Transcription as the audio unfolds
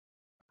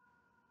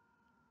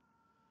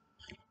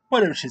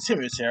Whatever, she's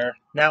serious here.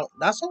 Now,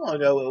 not so long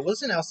ago, it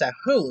was announced that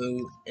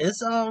Hulu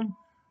is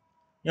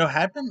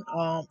had been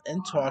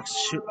in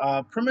talks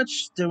to pretty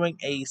much doing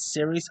a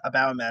series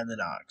about Amanda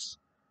Knox.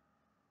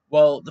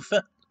 Well,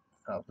 the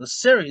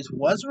series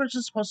was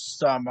originally supposed to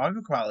star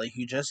Margaret Qualley,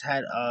 who just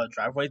had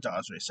Driveway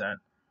Dolls recent.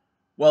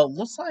 Well, it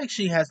looks like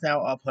she has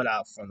now put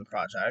out from the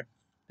project.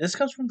 This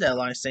comes from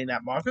Deadline saying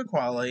that Margaret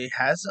Qualley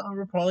has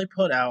reportedly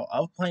put out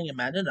of playing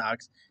Amanda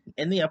Knox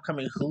in the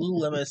upcoming Hulu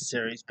limited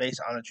series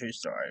based on a true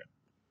story.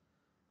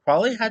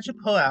 Qualley had to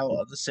pull out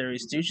of the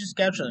series due to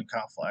scheduling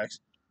conflicts.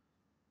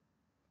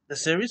 The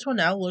series will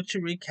now look to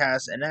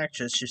recast an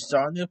actress to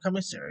star in the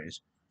upcoming series.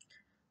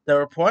 The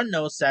report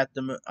notes that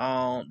the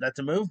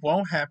move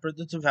won't hamper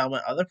the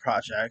development of the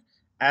project,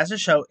 as the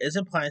show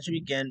isn't planned to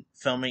begin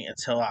filming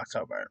until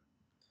October.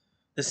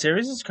 The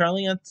series is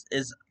currently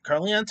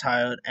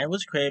untitled and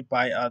was created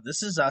by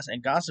This Is Us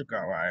and Gossip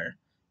Girl writer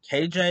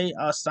KJ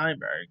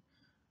Steinberg,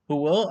 who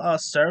will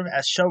serve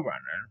as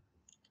showrunner.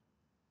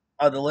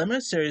 The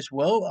limited series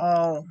will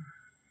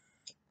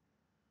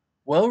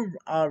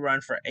run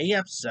for 8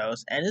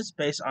 episodes and is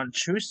based on a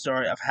true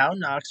story of how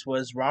Knox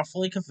was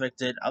wrongfully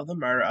convicted of the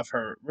murder of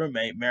her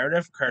roommate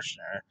Meredith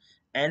Kirshner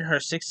and her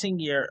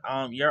 16-year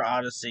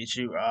odyssey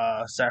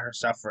to set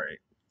herself free.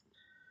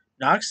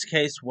 Knox's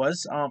case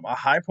was a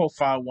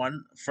high-profile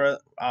one for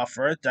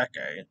a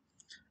decade.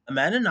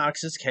 Amanda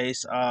Knox's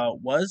case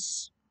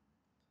was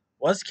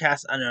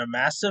cast under a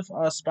massive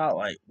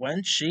spotlight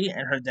when she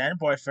and her then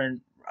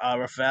boyfriend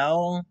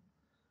Rafael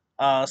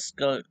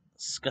Scasizzo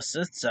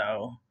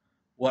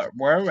were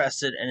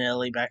arrested in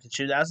Italy back in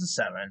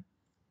 2007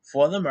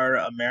 for the murder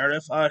of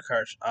Meredith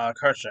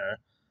Kircher,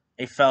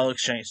 a fellow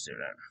exchange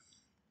student.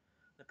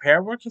 The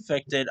pair were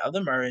convicted of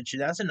the murder in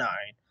 2009,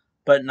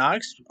 but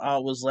Knox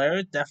was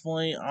later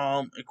definitely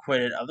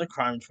acquitted of the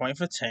crime in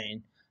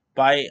 2015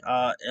 by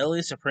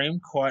Italy's Supreme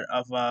Court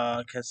of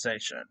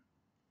Cassation.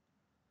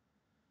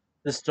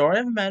 The story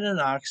of Amanda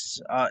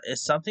Knox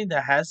is something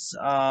that has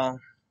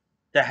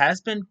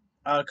been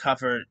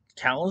covered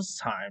countless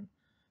times.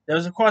 There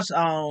was, of course,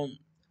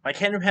 like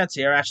Henry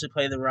Panettiere actually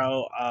played the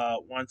role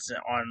once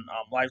on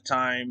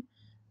Lifetime,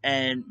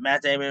 and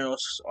Matt Damon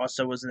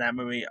also was in that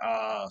movie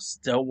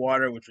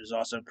Stillwater, which was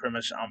also pretty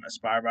much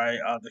inspired by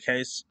the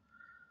case.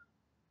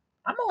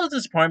 I'm a little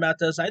disappointed about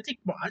this. I think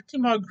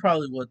Margaret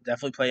probably would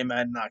definitely play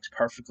Amanda Knox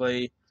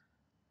perfectly,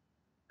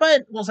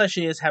 but looks like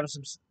she is having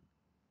some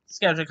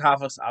scheduling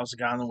conflicts. Obviously,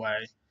 got in the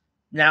way.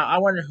 Now I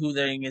wonder who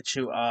they're gonna get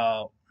to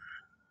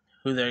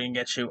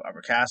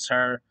recast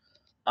her.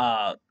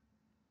 Uh,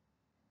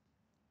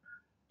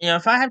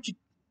 if I have to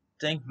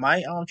think,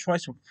 my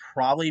choice would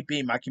probably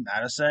be Mikey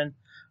Madison,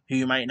 who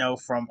you might know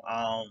from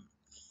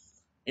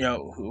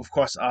who of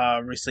course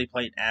recently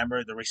played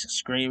Amber, the recent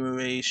Scream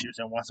movie. She was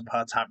in Once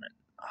Upon a Time in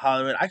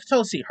Hollywood. I could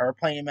totally see her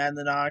playing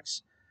Amanda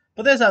Knox,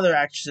 but there's other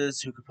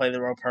actresses who could play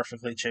the role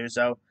perfectly too.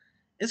 So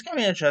it's gonna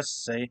be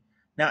interesting to see.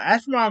 Now,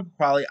 as for Margaret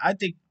Qualley, I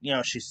think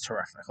she's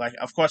terrific. Like,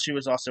 of course, she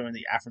was also in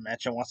the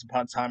aforementioned Once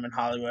Upon a Time in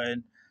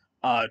Hollywood.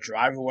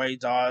 Drive Away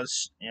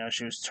Dolls,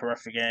 she was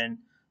terrific in.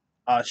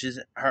 She's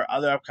her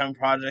other upcoming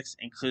projects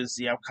includes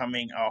the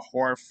upcoming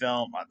horror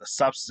film The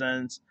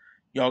Substance,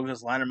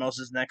 Yorgos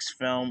Lanthimos' next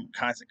film,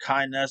 Kinds of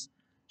Kindness.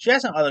 She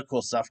has some other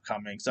cool stuff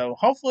coming. So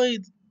hopefully,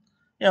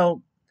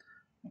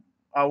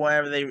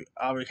 whenever they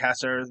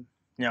recast her,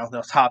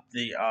 they'll top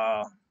the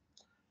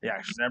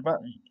actress there.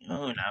 But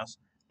who knows?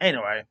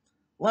 Anyway,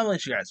 let me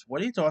let you guys.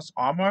 What are your thoughts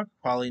on Mark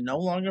Qualley no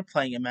longer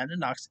playing Amanda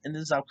Knox in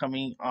this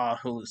upcoming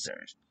Hulu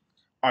series?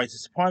 Are you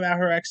disappointed about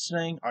her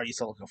exiting? Are you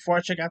still looking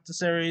forward to check out the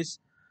series?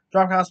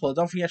 Drop comments below.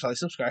 Don't forget to like,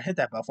 subscribe, hit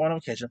that bell for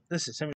notification. This is Tim.